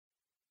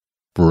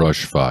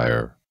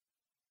Brushfire,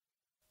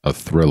 a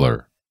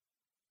thriller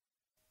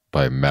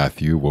by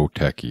Matthew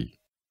Wotecki,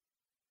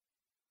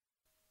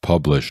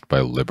 published by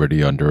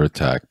Liberty Under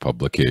Attack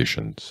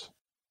Publications,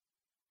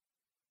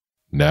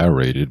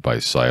 narrated by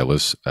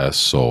Silas S.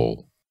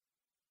 Soule,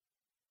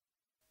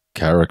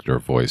 character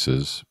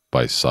voices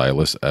by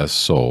Silas S.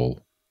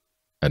 Soule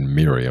and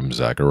Miriam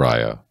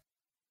Zachariah.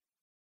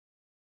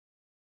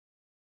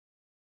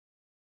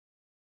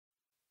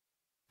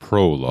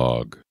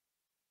 Prologue.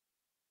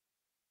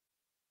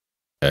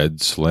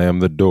 Ed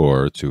slammed the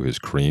door to his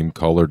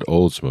cream-colored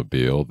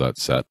Oldsmobile that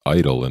sat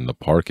idle in the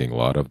parking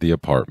lot of the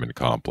apartment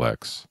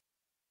complex.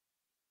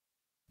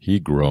 He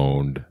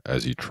groaned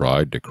as he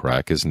tried to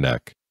crack his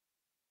neck.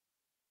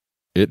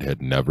 It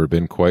had never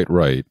been quite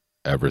right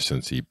ever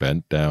since he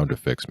bent down to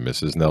fix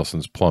Mrs.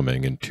 Nelson's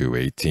plumbing in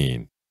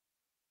 218.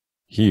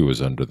 He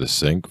was under the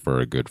sink for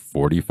a good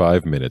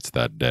 45 minutes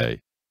that day.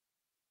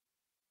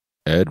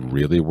 Ed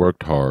really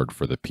worked hard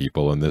for the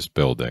people in this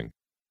building.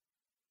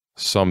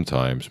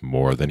 Sometimes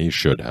more than he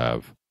should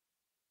have.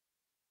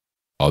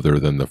 Other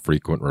than the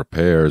frequent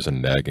repairs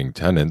and nagging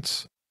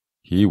tenants,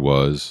 he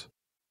was,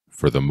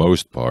 for the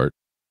most part,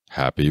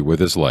 happy with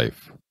his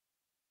life.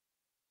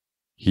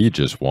 He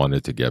just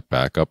wanted to get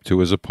back up to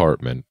his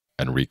apartment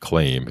and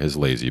reclaim his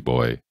lazy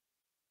boy.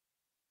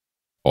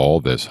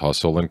 All this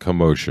hustle and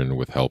commotion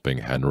with helping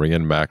Henry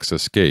and Max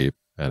escape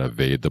and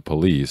evade the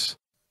police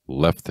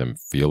left him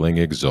feeling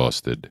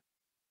exhausted.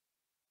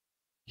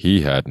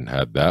 He hadn't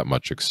had that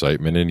much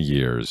excitement in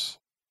years,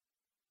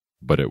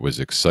 but it was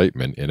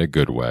excitement in a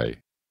good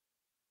way.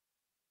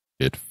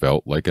 It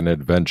felt like an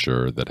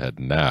adventure that had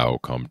now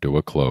come to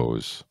a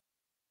close.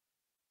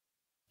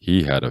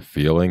 He had a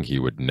feeling he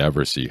would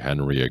never see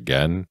Henry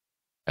again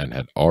and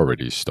had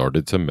already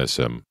started to miss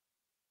him.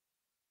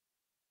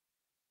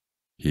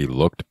 He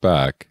looked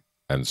back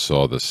and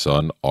saw the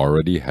sun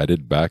already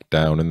headed back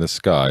down in the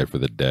sky for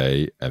the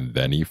day, and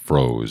then he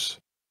froze.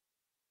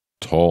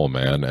 Tall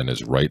Man and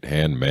his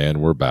right-hand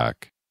man were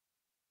back.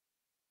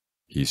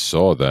 He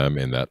saw them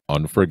in that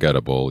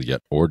unforgettable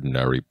yet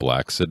ordinary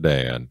black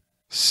sedan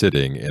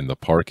sitting in the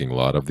parking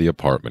lot of the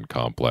apartment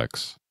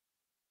complex.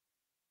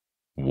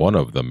 One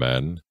of the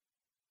men,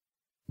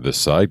 the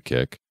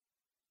sidekick,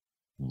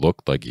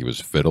 looked like he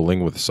was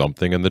fiddling with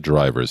something in the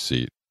driver's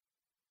seat,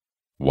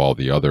 while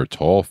the other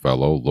tall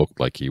fellow looked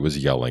like he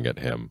was yelling at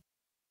him.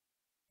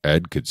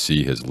 Ed could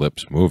see his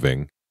lips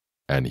moving,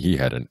 and he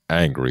had an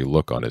angry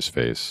look on his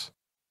face.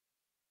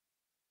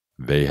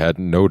 They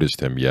hadn't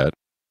noticed him yet,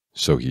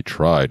 so he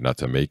tried not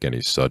to make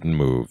any sudden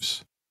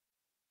moves.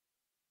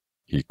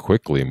 He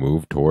quickly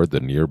moved toward the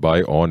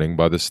nearby awning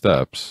by the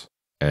steps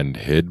and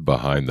hid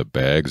behind the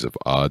bags of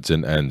odds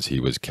and ends he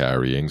was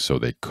carrying so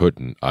they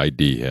couldn't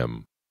ID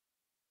him.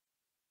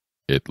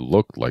 It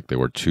looked like they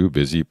were too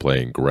busy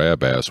playing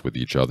grab-ass with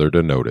each other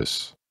to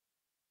notice.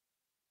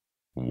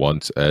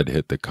 Once Ed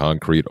hit the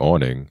concrete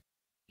awning,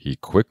 he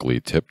quickly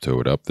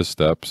tiptoed up the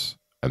steps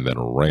and then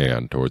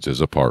ran towards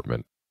his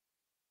apartment.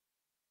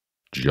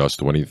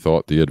 Just when he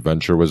thought the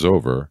adventure was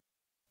over,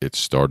 it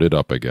started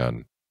up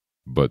again,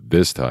 but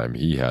this time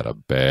he had a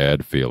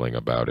bad feeling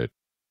about it.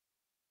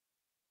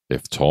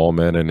 If Tall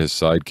Man and his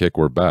sidekick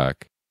were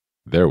back,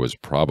 there was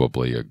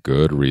probably a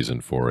good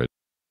reason for it.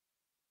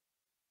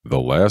 The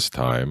last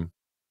time,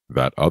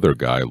 that other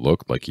guy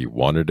looked like he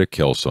wanted to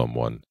kill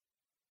someone.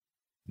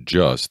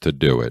 Just to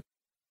do it.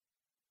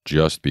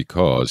 Just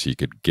because he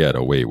could get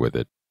away with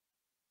it.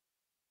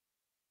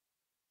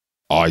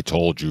 I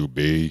told you,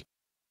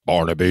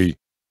 Barnaby,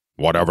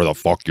 whatever the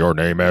fuck your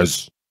name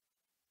is.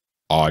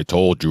 I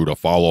told you to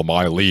follow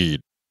my lead.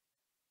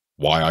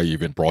 Why I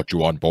even brought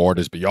you on board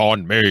is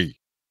beyond me,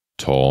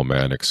 Tall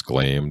Man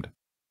exclaimed,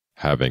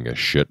 having a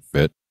shit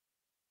fit.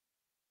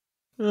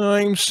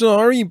 I'm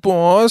sorry,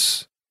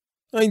 boss.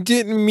 I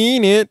didn't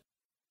mean it.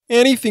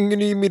 Anything you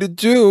need me to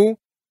do,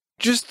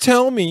 just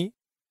tell me,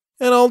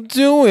 and I'll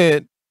do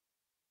it.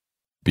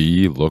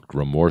 B looked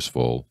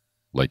remorseful,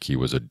 like he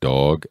was a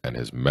dog and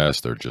his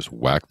master just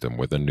whacked him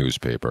with a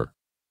newspaper.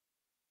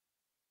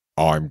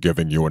 I'm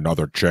giving you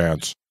another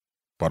chance,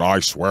 but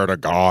I swear to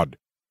God,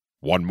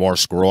 one more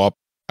screw-up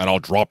and I'll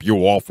drop you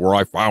off where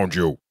I found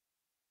you.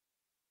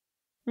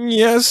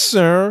 Yes,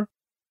 sir.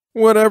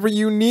 Whatever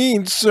you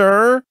need,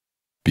 sir,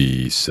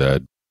 B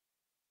said.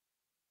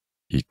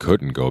 He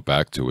couldn't go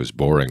back to his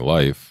boring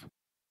life.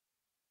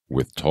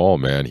 With Tall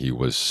Man he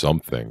was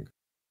something.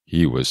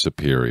 He was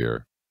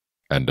superior,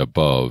 and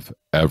above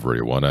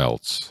everyone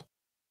else.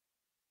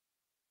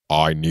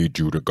 I need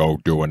you to go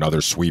do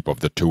another sweep of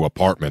the two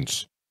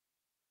apartments.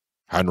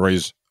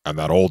 Henry's and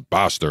that old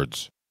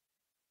bastard's.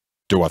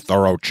 Do a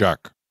thorough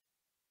check.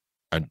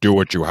 And do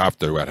what you have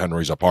to at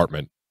Henry's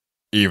apartment,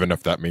 even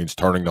if that means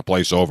turning the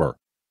place over.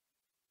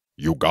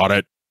 You got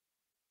it?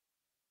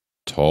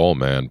 Tall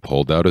Man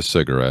pulled out a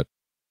cigarette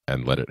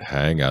and let it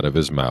hang out of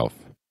his mouth.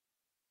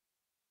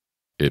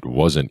 It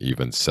wasn't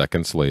even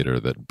seconds later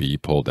that B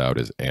pulled out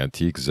his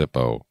antique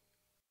Zippo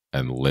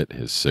and lit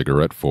his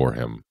cigarette for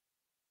him.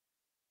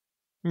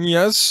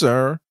 Yes,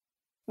 sir.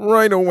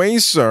 Right away,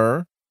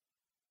 sir.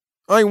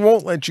 I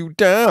won't let you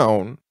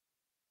down.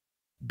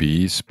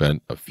 B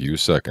spent a few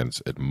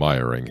seconds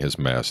admiring his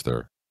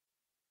master.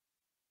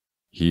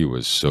 He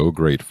was so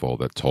grateful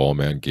that Tall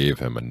Man gave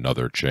him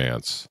another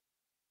chance.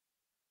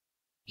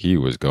 He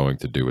was going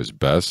to do his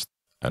best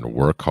and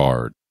work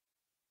hard,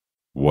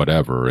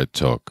 whatever it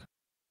took.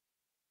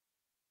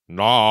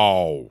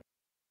 No!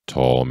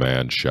 Tall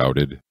Man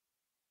shouted.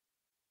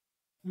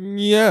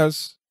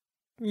 Yes.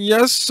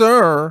 Yes,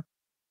 sir.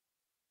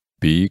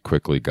 B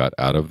quickly got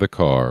out of the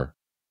car,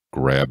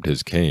 grabbed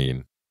his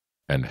cane,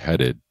 and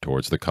headed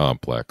towards the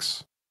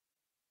complex.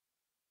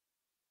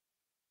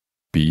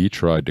 B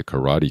tried to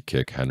karate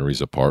kick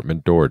Henry's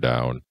apartment door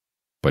down,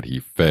 but he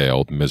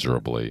failed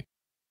miserably,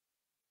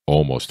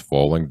 almost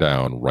falling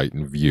down right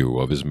in view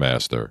of his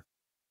master.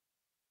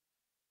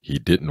 He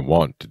didn't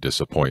want to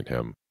disappoint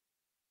him.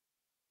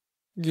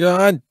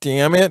 God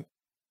damn it.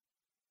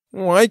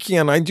 Why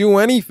can't I do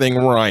anything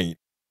right?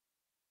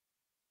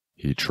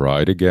 He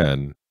tried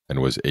again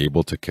and was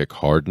able to kick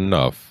hard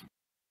enough.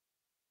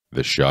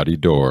 The shoddy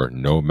door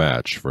no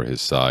match for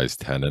his size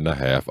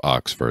 10.5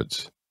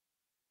 Oxfords.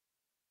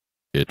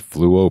 It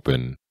flew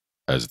open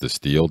as the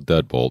steel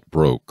deadbolt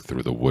broke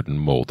through the wooden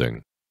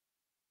molding.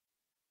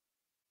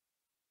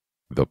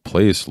 The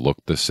place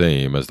looked the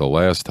same as the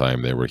last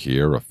time they were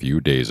here a few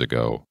days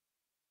ago.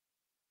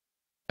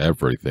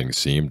 Everything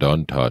seemed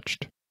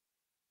untouched,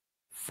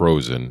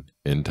 frozen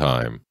in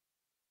time.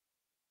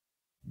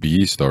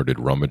 B started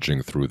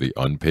rummaging through the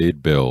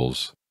unpaid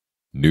bills,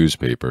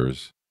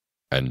 newspapers,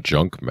 and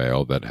junk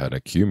mail that had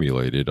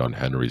accumulated on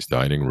Henry's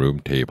dining room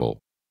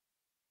table.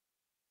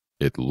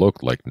 It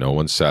looked like no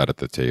one sat at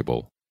the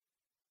table.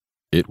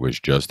 It was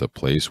just a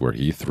place where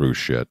he threw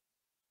shit.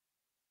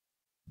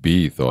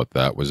 B thought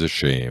that was a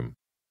shame.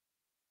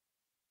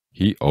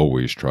 He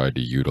always tried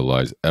to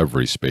utilize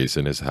every space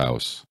in his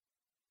house.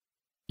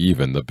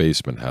 Even the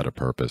basement had a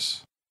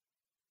purpose.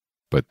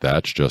 But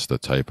that's just the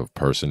type of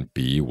person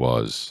B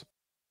was.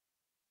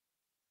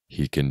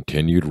 He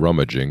continued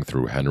rummaging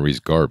through Henry's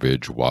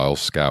garbage while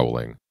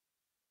scowling.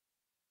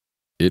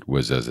 It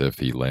was as if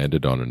he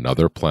landed on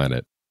another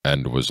planet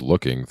and was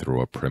looking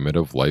through a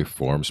primitive life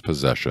form's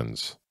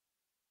possessions.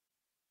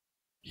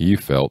 He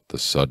felt the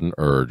sudden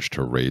urge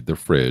to raid the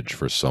fridge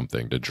for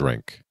something to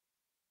drink.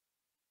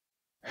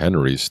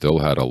 Henry still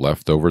had a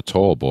leftover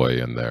tall boy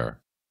in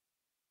there.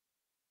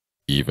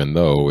 Even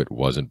though it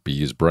wasn't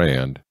B's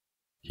brand,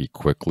 he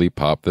quickly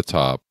popped the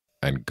top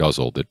and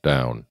guzzled it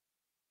down.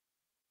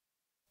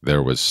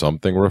 There was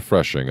something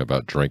refreshing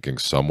about drinking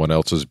someone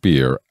else's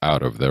beer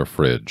out of their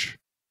fridge.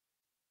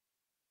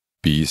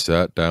 B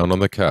sat down on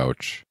the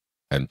couch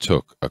and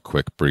took a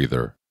quick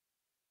breather.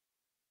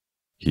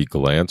 He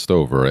glanced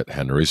over at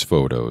Henry's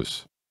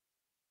photos.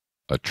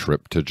 A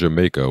trip to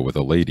Jamaica with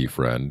a lady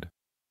friend,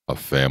 a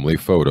family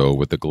photo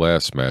with the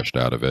glass smashed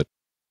out of it,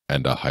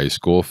 and a high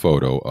school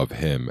photo of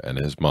him and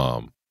his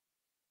mom.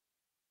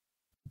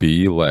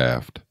 B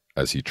laughed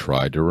as he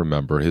tried to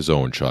remember his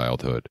own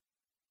childhood.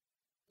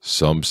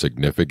 Some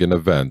significant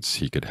events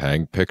he could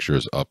hang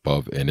pictures up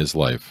of in his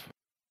life.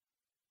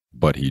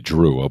 But he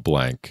drew a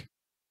blank.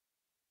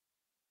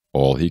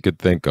 All he could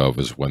think of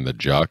was when the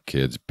jock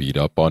kids beat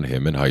up on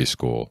him in high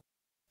school,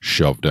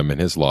 shoved him in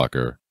his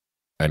locker,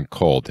 and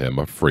called him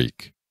a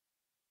freak.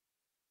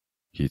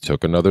 He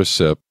took another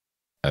sip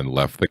and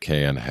left the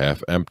can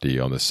half empty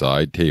on the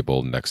side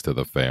table next to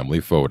the family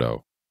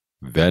photo.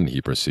 Then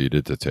he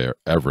proceeded to tear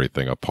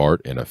everything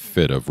apart in a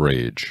fit of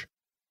rage.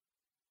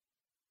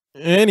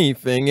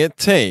 Anything it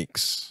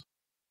takes,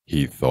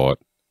 he thought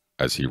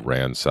as he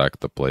ransacked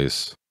the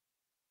place.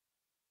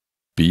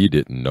 B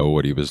didn't know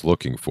what he was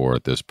looking for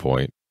at this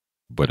point,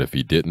 but if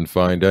he didn't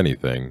find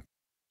anything,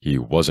 he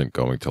wasn't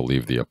going to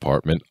leave the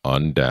apartment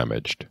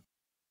undamaged.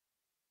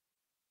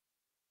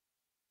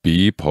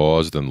 B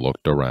paused and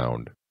looked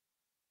around.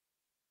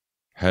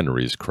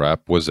 Henry's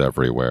crap was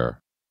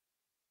everywhere.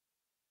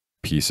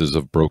 Pieces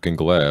of broken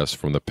glass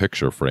from the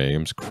picture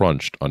frames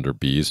crunched under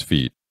B's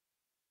feet.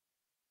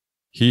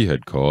 He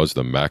had caused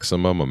the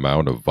maximum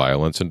amount of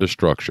violence and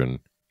destruction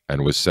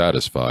and was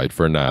satisfied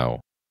for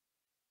now.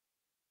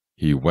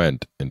 He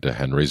went into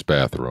Henry's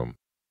bathroom.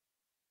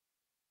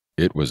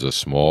 It was a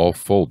small,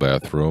 full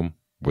bathroom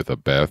with a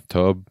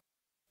bathtub,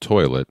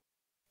 toilet,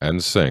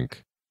 and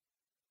sink,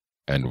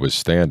 and was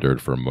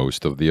standard for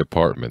most of the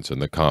apartments in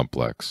the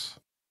complex.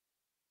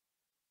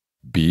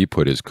 B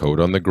put his coat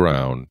on the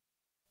ground,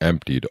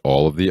 emptied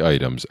all of the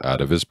items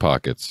out of his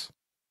pockets,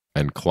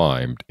 and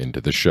climbed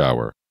into the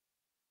shower.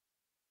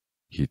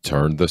 He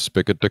turned the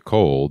spigot to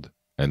cold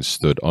and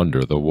stood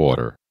under the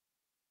water.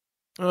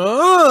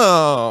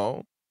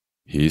 Oh,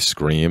 He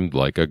screamed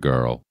like a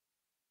girl.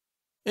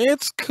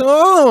 it's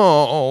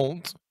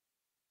cold.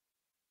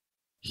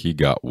 He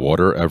got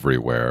water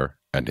everywhere,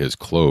 and his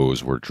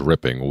clothes were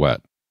dripping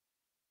wet.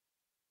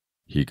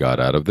 He got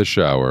out of the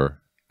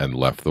shower and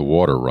left the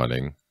water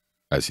running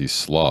as he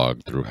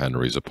slogged through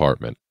Henry's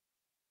apartment.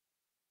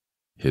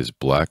 His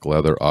black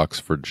leather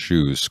Oxford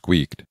shoes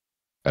squeaked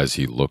as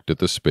he looked at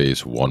the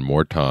space one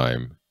more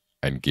time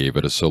and gave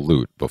it a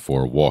salute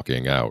before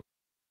walking out.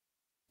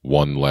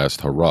 One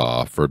last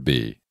hurrah for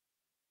B.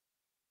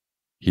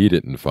 He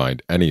didn't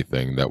find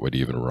anything that would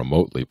even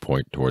remotely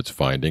point towards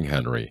finding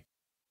Henry.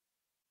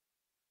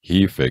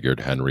 He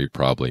figured Henry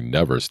probably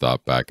never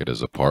stopped back at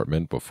his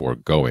apartment before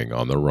going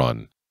on the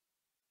run.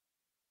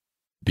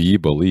 B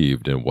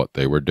believed in what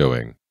they were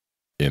doing,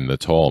 in the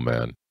tall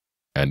man,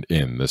 and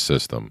in the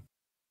system.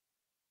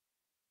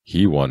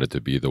 He wanted to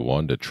be the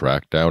one to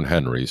track down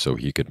Henry so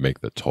he could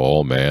make the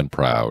tall man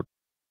proud.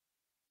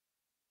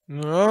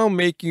 I'll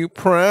make you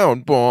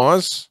proud,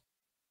 boss.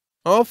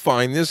 I'll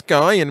find this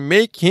guy and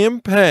make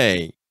him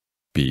pay,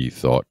 B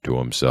thought to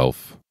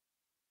himself.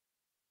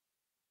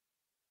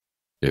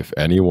 If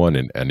anyone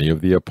in any of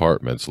the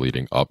apartments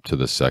leading up to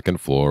the second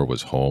floor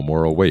was home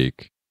or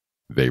awake,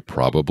 they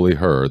probably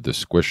heard the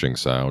squishing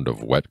sound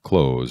of wet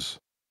clothes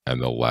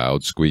and the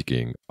loud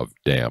squeaking of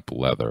damp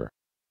leather.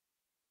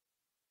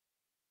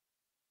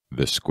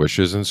 The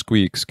squishes and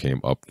squeaks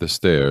came up the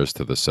stairs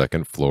to the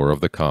second floor of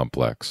the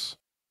complex.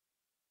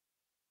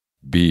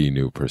 B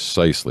knew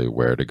precisely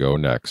where to go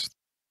next.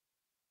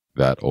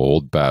 That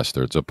old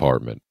bastard's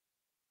apartment.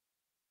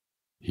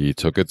 He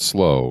took it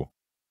slow,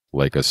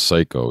 like a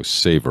psycho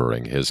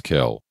savoring his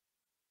kill.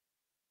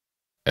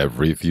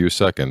 Every few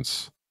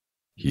seconds,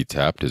 he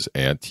tapped his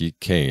antique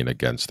cane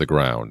against the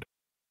ground.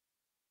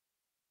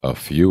 A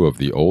few of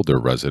the older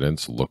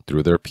residents looked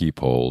through their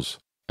peepholes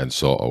and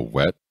saw a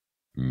wet,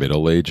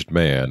 middle-aged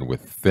man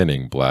with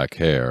thinning black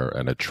hair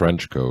and a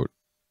trench coat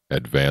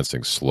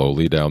advancing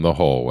slowly down the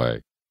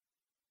hallway,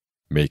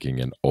 making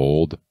an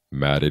old,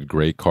 matted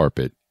gray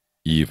carpet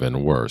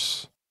even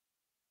worse.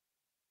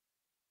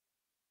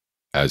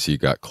 As he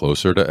got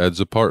closer to Ed's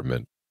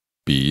apartment,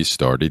 B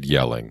started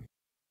yelling.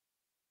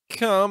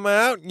 Come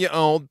out, you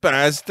old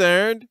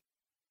bastard!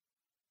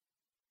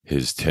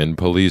 His tin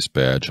police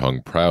badge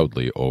hung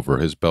proudly over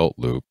his belt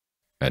loop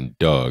and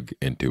dug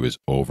into his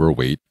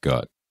overweight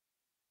gut.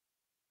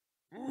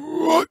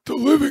 What the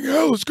living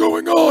hell is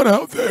going on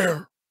out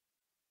there?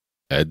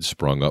 Ed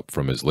sprung up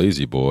from his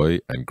lazy boy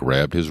and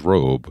grabbed his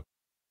robe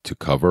to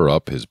cover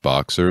up his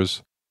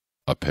boxers,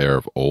 a pair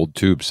of old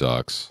tube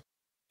socks,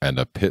 and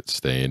a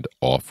pit-stained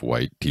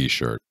off-white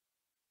t-shirt.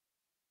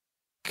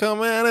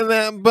 Come out of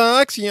that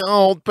box, you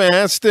old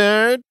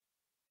bastard!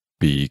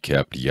 B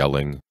kept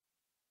yelling.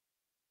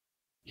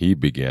 He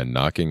began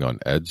knocking on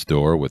Ed's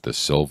door with the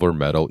silver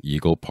metal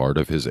eagle part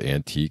of his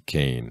antique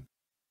cane,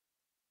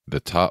 the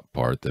top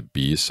part that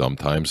B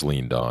sometimes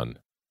leaned on,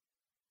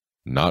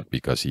 not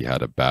because he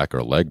had a back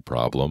or leg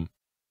problem,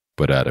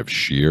 but out of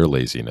sheer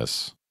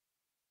laziness.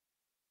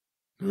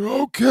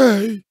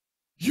 Okay,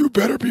 you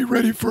better be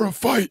ready for a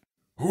fight,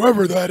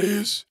 whoever that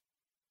is.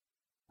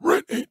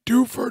 Rent ain't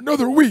due for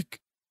another week.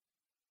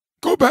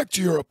 Go back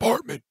to your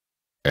apartment.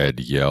 Ed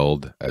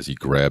yelled as he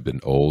grabbed an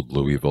old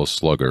Louisville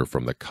Slugger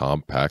from the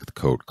compact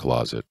coat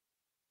closet.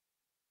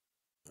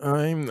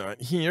 I'm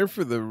not here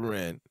for the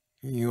rent,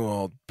 you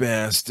old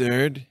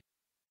bastard,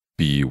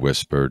 B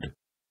whispered,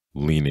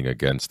 leaning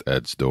against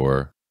Ed's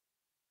door.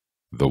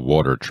 The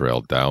water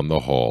trailed down the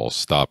hall,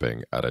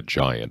 stopping at a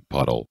giant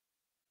puddle.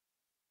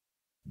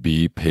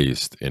 B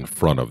paced in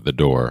front of the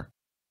door.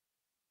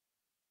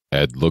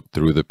 Ed looked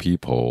through the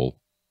peephole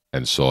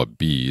and saw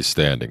B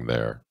standing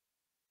there.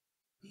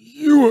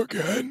 You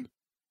again?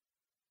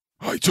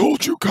 I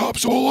told you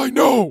cops all I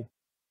know.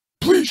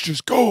 Please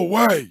just go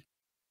away.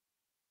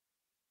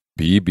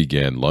 B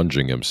began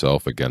lunging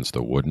himself against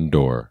a wooden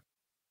door.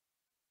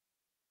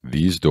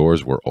 These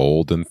doors were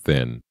old and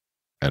thin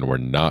and were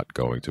not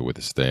going to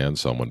withstand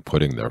someone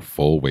putting their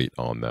full weight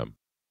on them.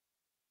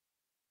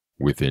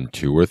 Within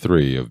 2 or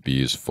 3 of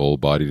B's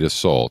full-bodied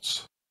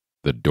assaults,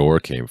 the door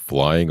came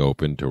flying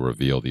open to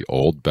reveal the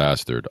old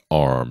bastard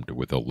armed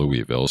with a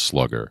Louisville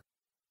Slugger.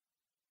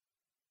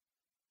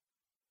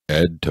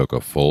 Ed took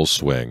a full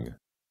swing.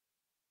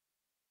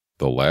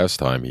 The last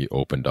time he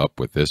opened up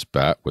with this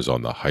bat was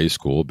on the high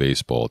school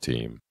baseball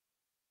team.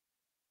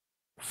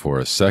 For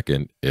a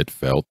second, it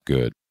felt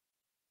good.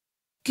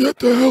 Get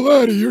the hell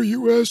out of here,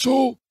 you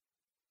asshole!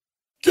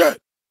 Get!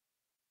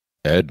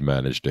 Ed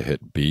managed to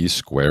hit B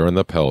square in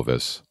the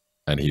pelvis,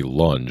 and he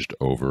lunged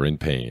over in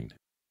pain.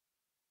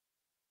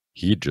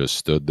 He just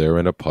stood there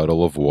in a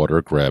puddle of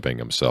water grabbing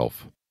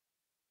himself.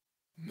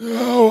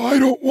 Now I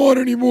don't want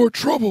any more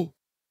trouble.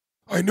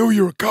 I know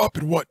you're a cop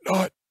and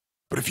whatnot,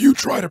 but if you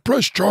try to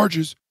press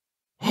charges,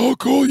 I'll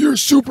call your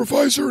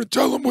supervisor and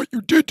tell him what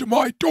you did to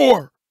my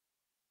door.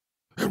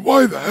 And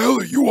why the hell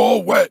are you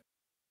all wet?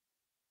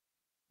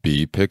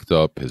 B picked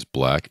up his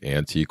black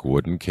antique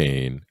wooden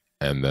cane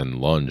and then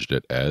lunged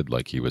at Ed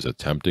like he was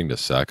attempting to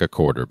sack a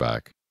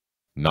quarterback,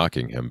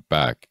 knocking him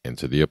back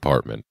into the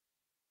apartment.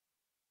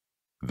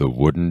 The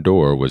wooden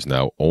door was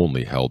now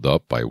only held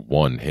up by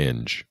one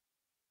hinge.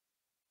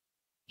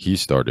 He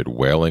started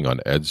wailing on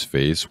Ed's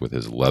face with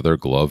his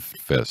leather-gloved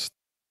fist.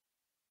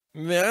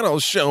 That'll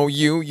show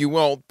you, you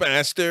old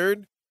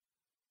bastard!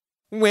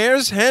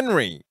 Where's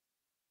Henry?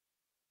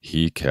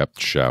 He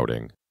kept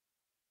shouting.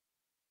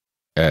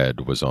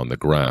 Ed was on the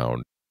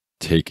ground,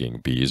 taking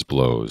B's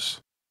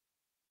blows.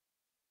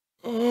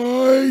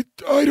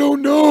 I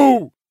don't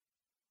know.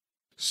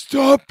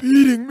 Stop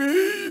beating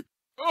me!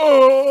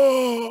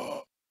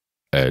 Ah!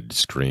 Ed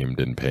screamed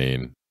in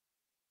pain.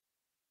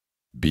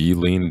 B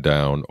leaned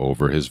down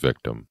over his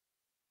victim.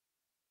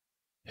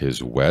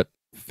 His wet,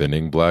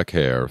 thinning black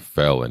hair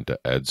fell into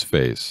Ed's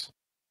face,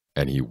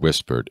 and he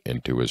whispered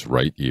into his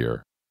right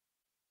ear.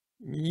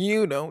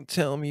 You don't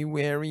tell me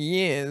where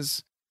he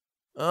is,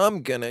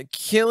 I'm gonna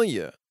kill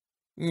you.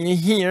 You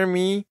hear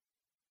me?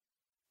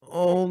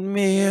 Old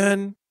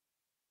man.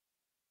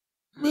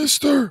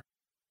 Mister,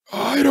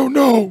 I don't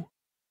know.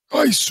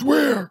 I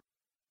swear.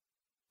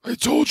 I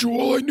told you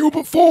all I knew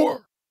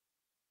before.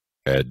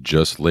 Ed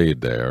just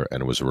laid there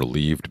and was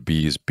relieved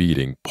B's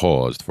beating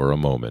paused for a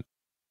moment.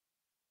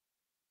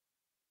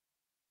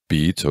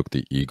 B took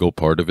the eagle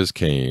part of his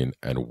cane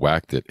and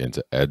whacked it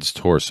into Ed's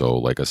torso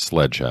like a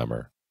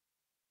sledgehammer.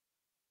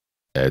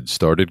 Ed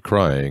started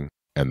crying,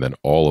 and then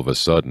all of a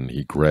sudden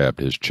he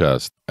grabbed his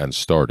chest and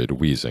started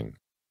wheezing.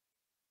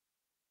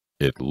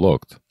 It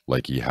looked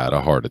like he had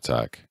a heart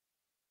attack.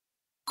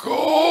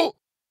 Call!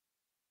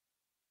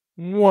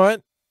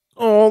 What,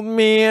 old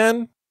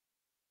man?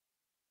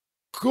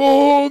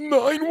 Call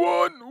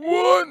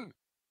 911!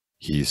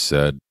 He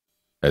said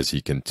as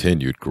he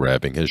continued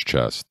grabbing his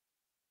chest.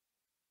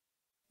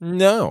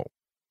 No,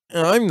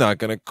 I'm not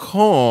gonna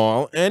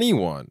call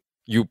anyone,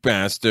 you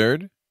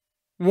bastard.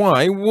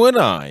 Why would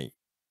I?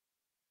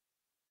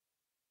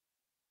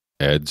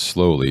 Ed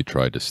slowly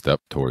tried to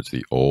step towards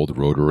the old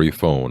rotary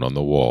phone on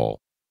the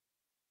wall.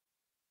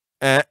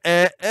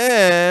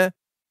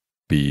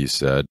 B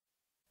said,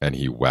 and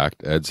he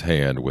whacked Ed's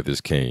hand with his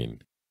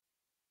cane.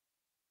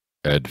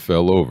 Ed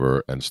fell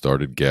over and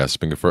started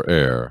gasping for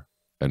air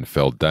and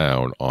fell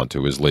down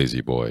onto his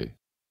lazy boy.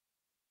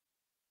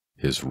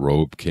 His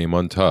robe came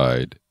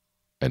untied,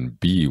 and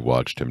B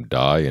watched him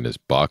die in his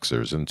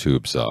boxers and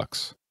tube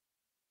socks.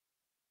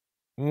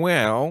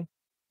 Well,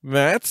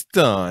 that's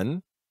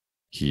done,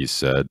 he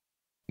said,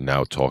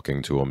 now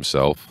talking to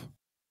himself.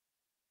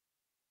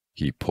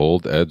 He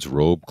pulled Ed's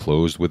robe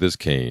closed with his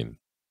cane,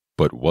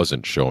 but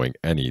wasn't showing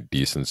any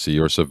decency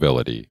or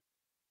civility.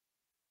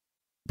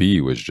 B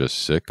was just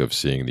sick of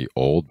seeing the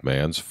old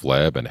man's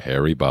flab and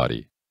hairy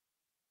body.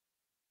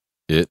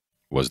 It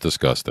was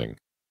disgusting.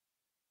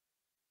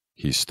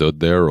 He stood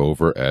there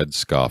over Ed,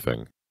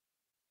 scoffing.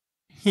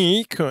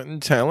 He couldn't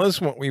tell us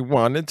what we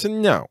wanted to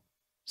know,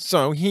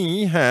 so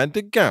he had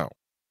to go.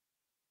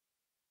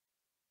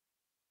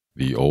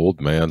 The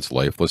old man's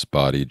lifeless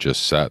body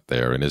just sat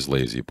there in his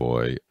lazy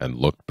boy and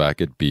looked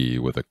back at B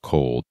with a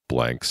cold,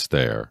 blank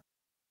stare.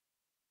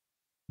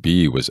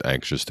 B was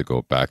anxious to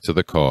go back to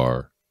the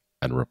car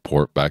and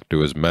report back to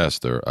his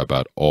master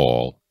about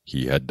all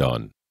he had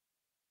done.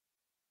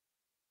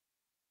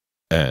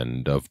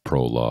 End of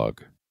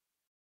prologue.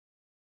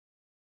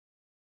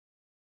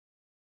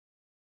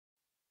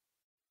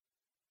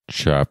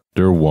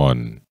 Chapter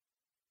 1.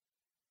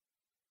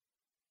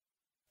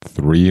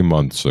 3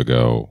 months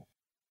ago.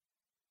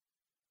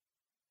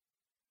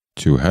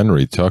 To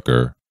Henry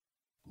Tucker,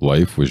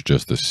 life was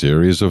just a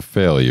series of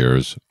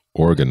failures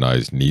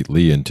organized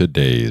neatly into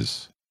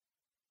days.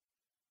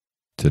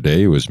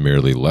 Today was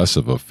merely less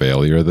of a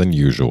failure than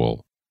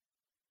usual.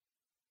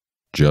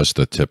 Just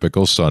a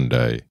typical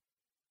Sunday.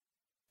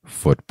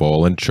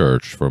 Football and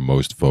church for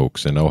most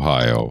folks in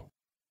Ohio.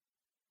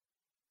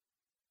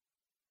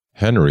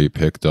 Henry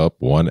picked up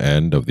one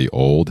end of the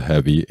old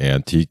heavy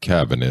antique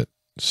cabinet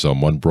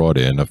someone brought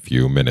in a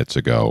few minutes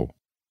ago.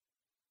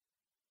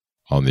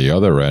 On the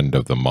other end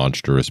of the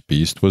monstrous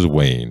beast was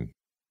Wayne,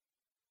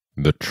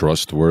 the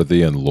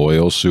trustworthy and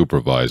loyal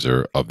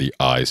supervisor of the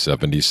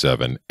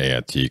I-77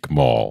 Antique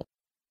Mall.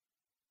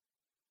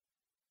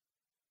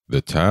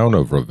 The town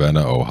of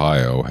Ravenna,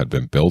 Ohio had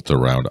been built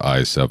around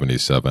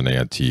I-77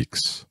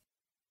 antiques.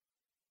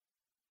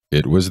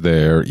 It was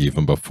there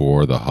even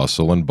before the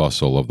hustle and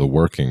bustle of the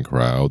working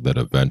crowd that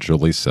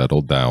eventually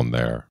settled down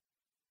there.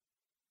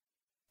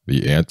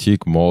 The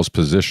Antique Mall's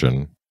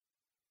position,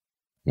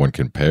 when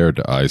compared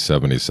to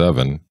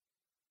I-77,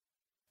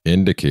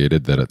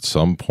 indicated that at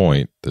some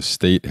point the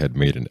state had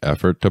made an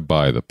effort to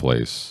buy the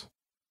place.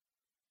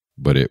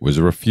 But it was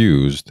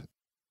refused,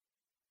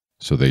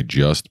 so they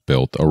just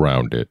built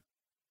around it.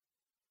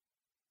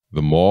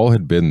 The mall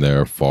had been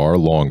there far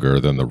longer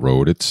than the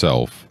road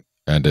itself,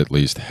 and at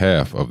least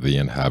half of the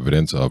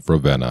inhabitants of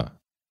Ravenna.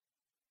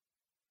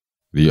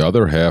 The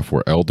other half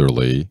were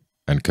elderly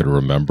and could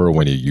remember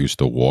when you used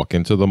to walk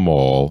into the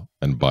mall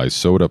and buy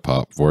soda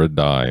pop for a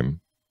dime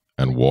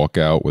and walk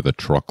out with a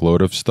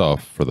truckload of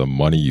stuff for the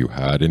money you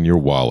had in your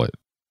wallet.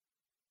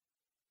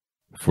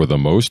 For the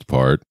most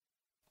part,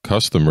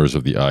 customers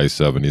of the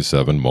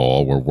I-77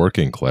 mall were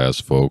working class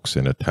folks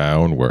in a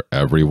town where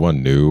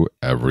everyone knew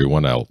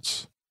everyone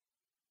else.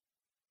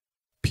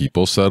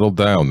 People settled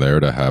down there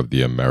to have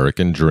the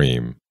American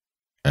dream,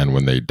 and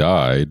when they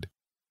died,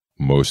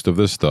 most of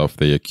the stuff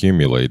they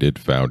accumulated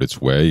found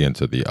its way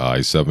into the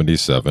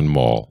I-77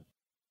 mall.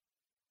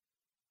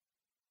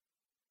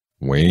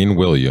 Wayne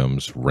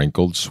Williams'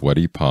 wrinkled,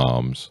 sweaty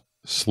palms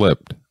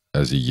slipped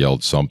as he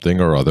yelled something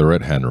or other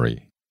at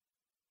Henry.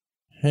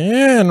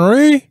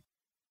 Henry?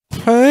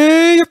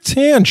 Pay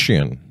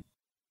attention.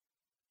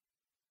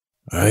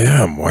 I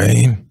am,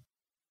 Wayne.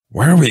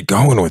 Where are we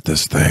going with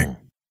this thing?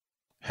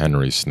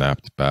 Henry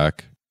snapped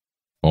back,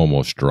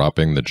 almost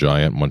dropping the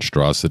giant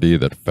monstrosity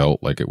that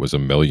felt like it was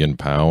 1,000,000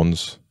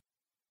 pounds.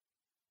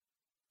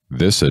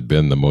 This had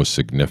been the most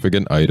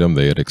significant item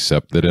they had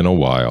accepted in a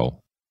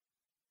while.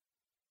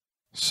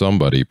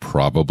 Somebody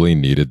probably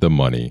needed the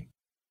money.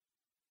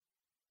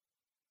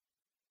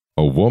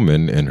 A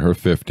woman in her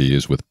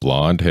 50s with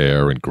blonde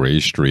hair and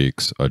gray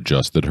streaks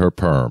adjusted her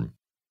perm.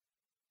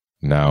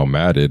 Now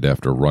matted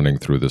after running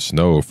through the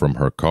snow from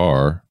her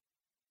car,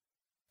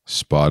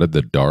 spotted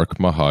the dark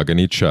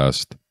mahogany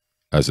chest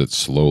as it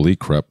slowly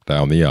crept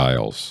down the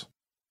aisles.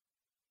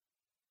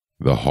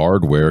 The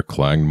hardware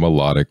clanged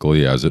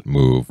melodically as it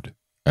moved,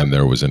 and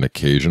there was an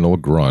occasional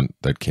grunt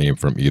that came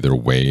from either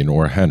Wayne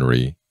or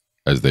Henry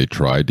as they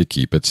tried to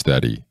keep it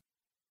steady.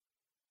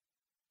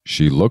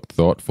 She looked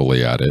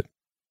thoughtfully at it,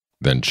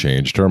 then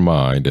changed her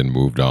mind and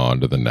moved on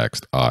to the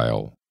next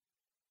aisle.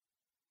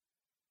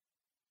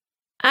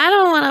 I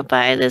don't want to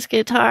buy this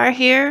guitar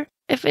here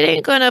if it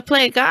ain't going to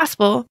play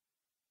gospel.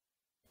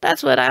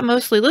 That's what I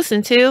mostly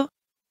listen to,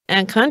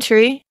 and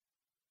country.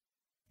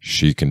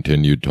 She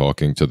continued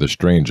talking to the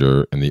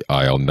stranger in the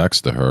aisle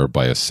next to her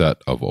by a set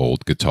of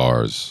old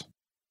guitars.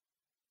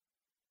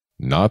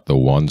 Not the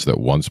ones that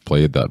once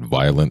played that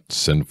violent,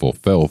 sinful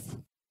filth,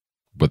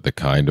 but the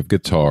kind of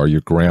guitar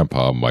your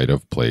grandpa might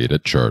have played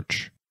at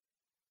church.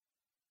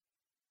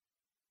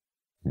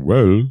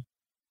 Well,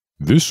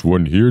 this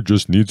one here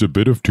just needs a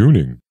bit of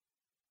tuning,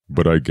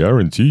 but I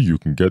guarantee you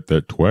can get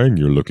that twang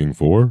you're looking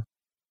for,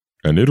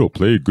 and it'll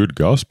play good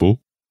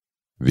gospel,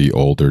 the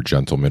older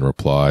gentleman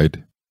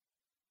replied.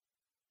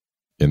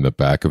 In the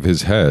back of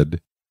his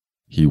head,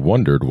 he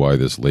wondered why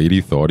this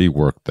lady thought he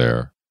worked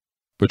there,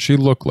 but she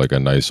looked like a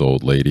nice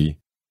old lady,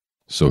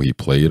 so he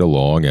played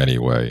along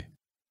anyway.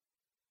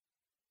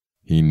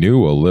 He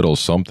knew a little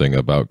something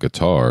about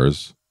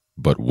guitars,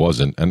 but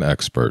wasn't an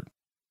expert.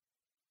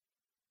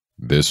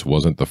 This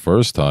wasn't the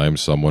first time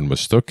someone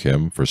mistook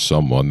him for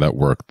someone that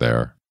worked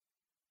there.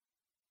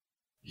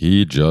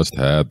 He just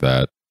had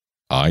that,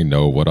 I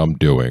know what I'm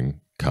doing,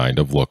 kind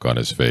of look on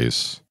his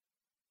face.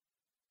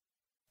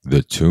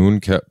 The tune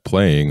kept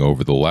playing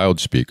over the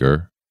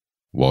loudspeaker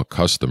while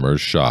customers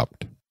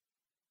shopped.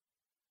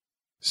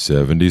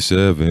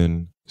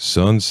 77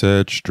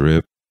 Sunset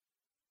Strip,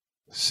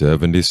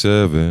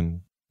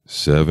 77,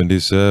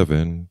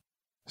 77,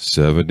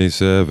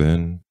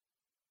 77.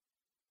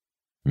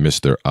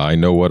 Mr. I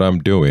Know What I'm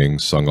Doing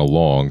sung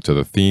along to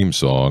the theme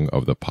song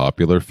of the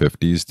popular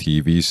 50s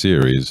TV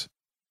series,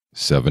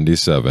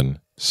 77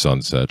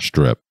 Sunset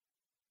Strip.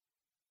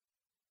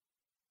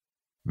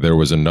 There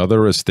was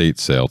another estate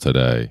sale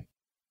today.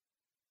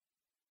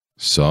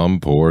 Some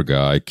poor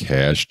guy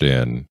cashed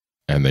in,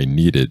 and they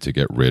needed to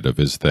get rid of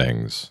his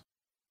things.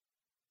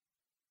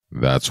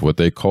 That's what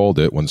they called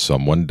it when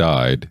someone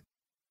died,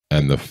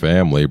 and the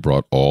family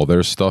brought all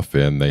their stuff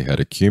in they had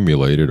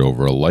accumulated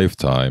over a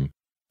lifetime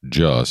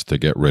just to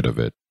get rid of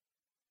it.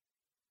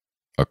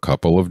 A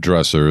couple of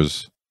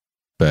dressers,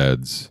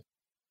 beds,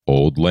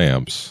 old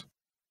lamps,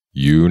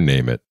 you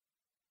name it.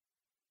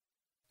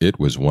 It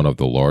was one of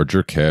the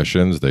larger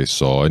cash-ins they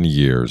saw in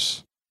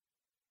years.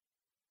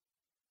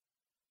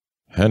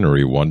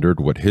 Henry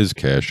wondered what his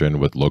cash-in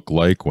would look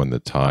like when the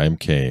time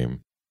came.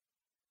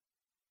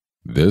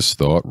 This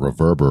thought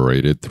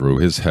reverberated through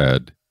his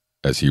head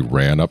as he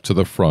ran up to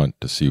the front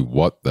to see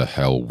what the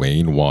hell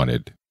Wayne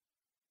wanted.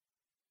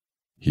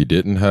 He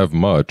didn't have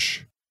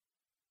much,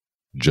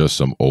 just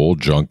some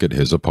old junk at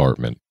his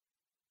apartment.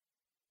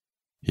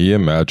 He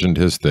imagined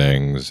his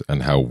things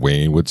and how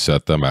Wayne would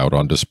set them out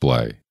on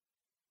display.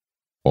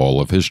 All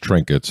of his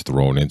trinkets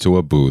thrown into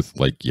a booth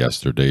like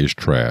yesterday's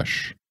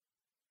trash.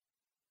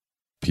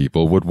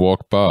 People would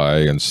walk by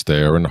and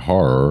stare in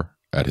horror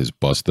at his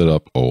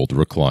busted-up old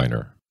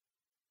recliner.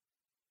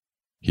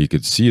 He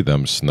could see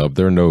them snub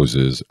their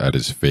noses at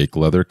his fake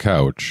leather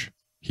couch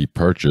he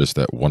purchased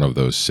at one of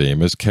those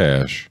same as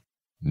cash,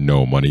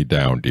 no money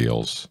down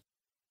deals.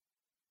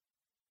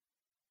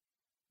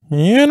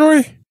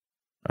 Henry,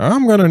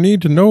 I'm gonna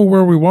need to know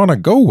where we want to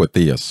go with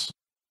this.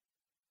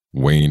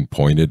 Wayne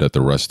pointed at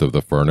the rest of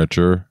the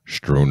furniture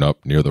strewn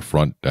up near the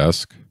front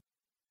desk.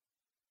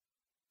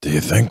 Do you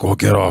think we'll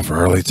get off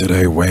early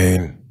today,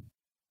 Wayne?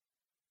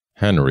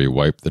 Henry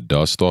wiped the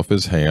dust off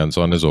his hands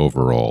on his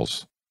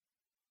overalls,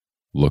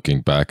 looking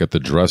back at the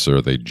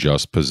dresser they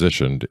just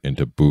positioned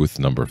into booth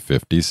number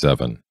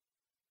 57.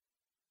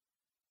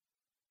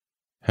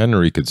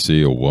 Henry could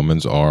see a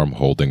woman's arm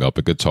holding up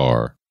a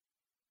guitar,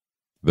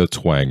 the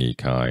twangy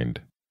kind.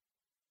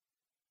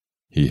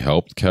 He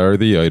helped carry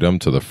the item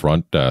to the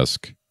front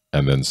desk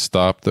and then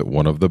stopped at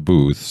one of the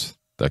booths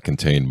that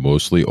contained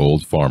mostly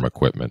old farm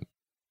equipment.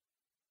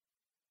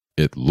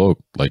 It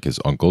looked like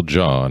his Uncle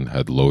John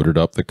had loaded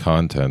up the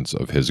contents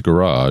of his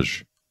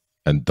garage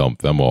and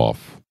dumped them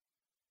off.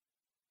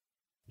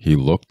 He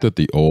looked at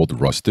the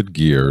old rusted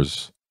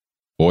gears,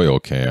 oil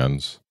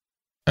cans,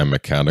 and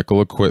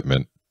mechanical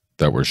equipment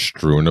that were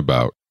strewn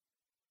about.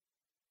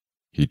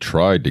 He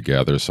tried to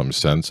gather some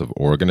sense of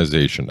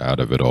organization out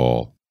of it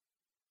all.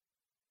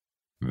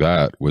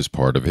 That was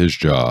part of his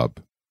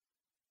job,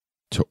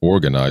 to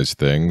organize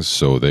things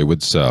so they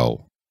would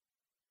sell.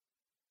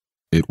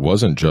 It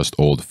wasn't just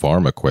old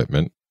farm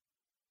equipment.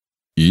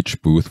 Each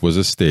booth was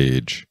a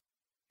stage,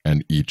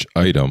 and each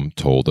item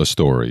told a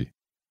story.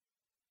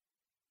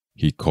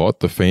 He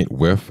caught the faint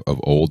whiff of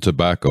old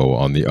tobacco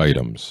on the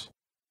items.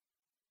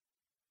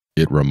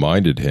 It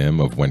reminded him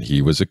of when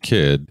he was a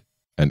kid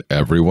and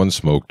everyone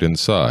smoked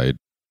inside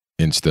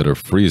instead of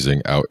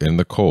freezing out in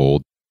the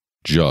cold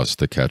just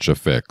to catch a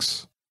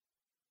fix.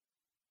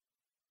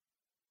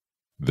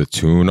 The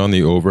tune on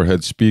the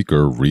overhead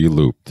speaker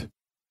re-looped.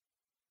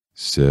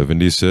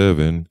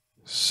 77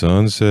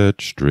 Sunset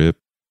Strip.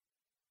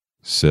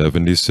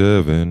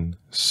 77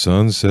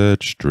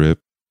 Sunset Strip.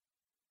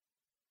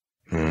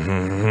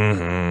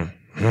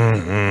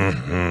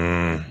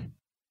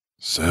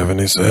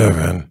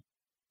 77.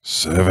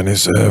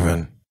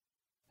 77.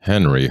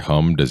 Henry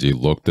hummed as he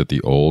looked at the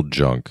old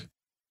junk.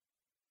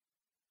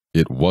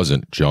 It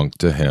wasn't junk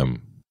to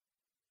him.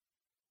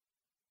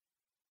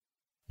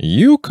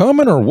 You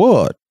coming or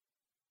what?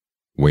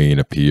 Wayne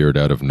appeared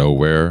out of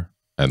nowhere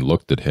and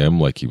looked at him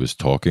like he was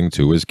talking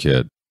to his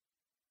kid.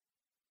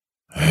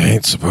 I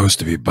ain't supposed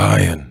to be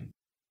buying.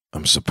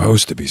 I'm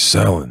supposed to be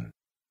selling,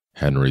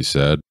 Henry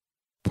said,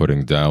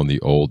 putting down the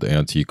old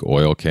antique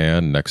oil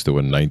can next to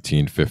a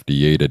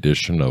 1958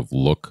 edition of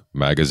Look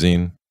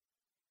magazine.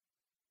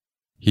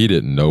 He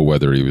didn't know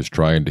whether he was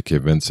trying to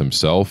convince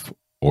himself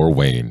or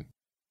Wayne.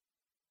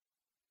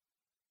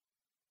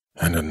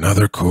 And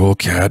another cool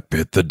cat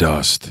bit the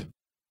dust,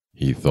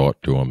 he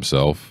thought to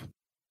himself.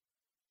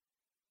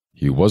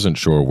 He wasn't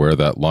sure where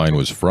that line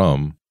was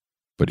from,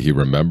 but he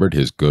remembered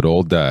his good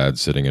old dad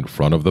sitting in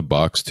front of the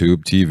box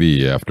tube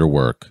TV after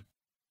work.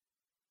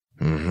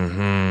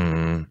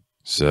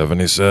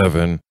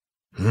 77.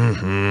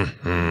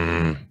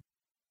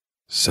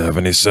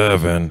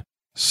 77.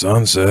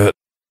 Sunset.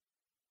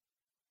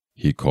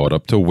 He caught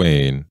up to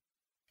Wayne,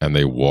 and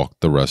they walked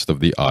the rest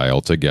of the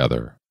aisle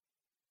together.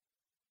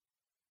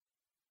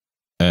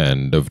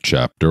 End of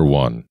Chapter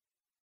 1.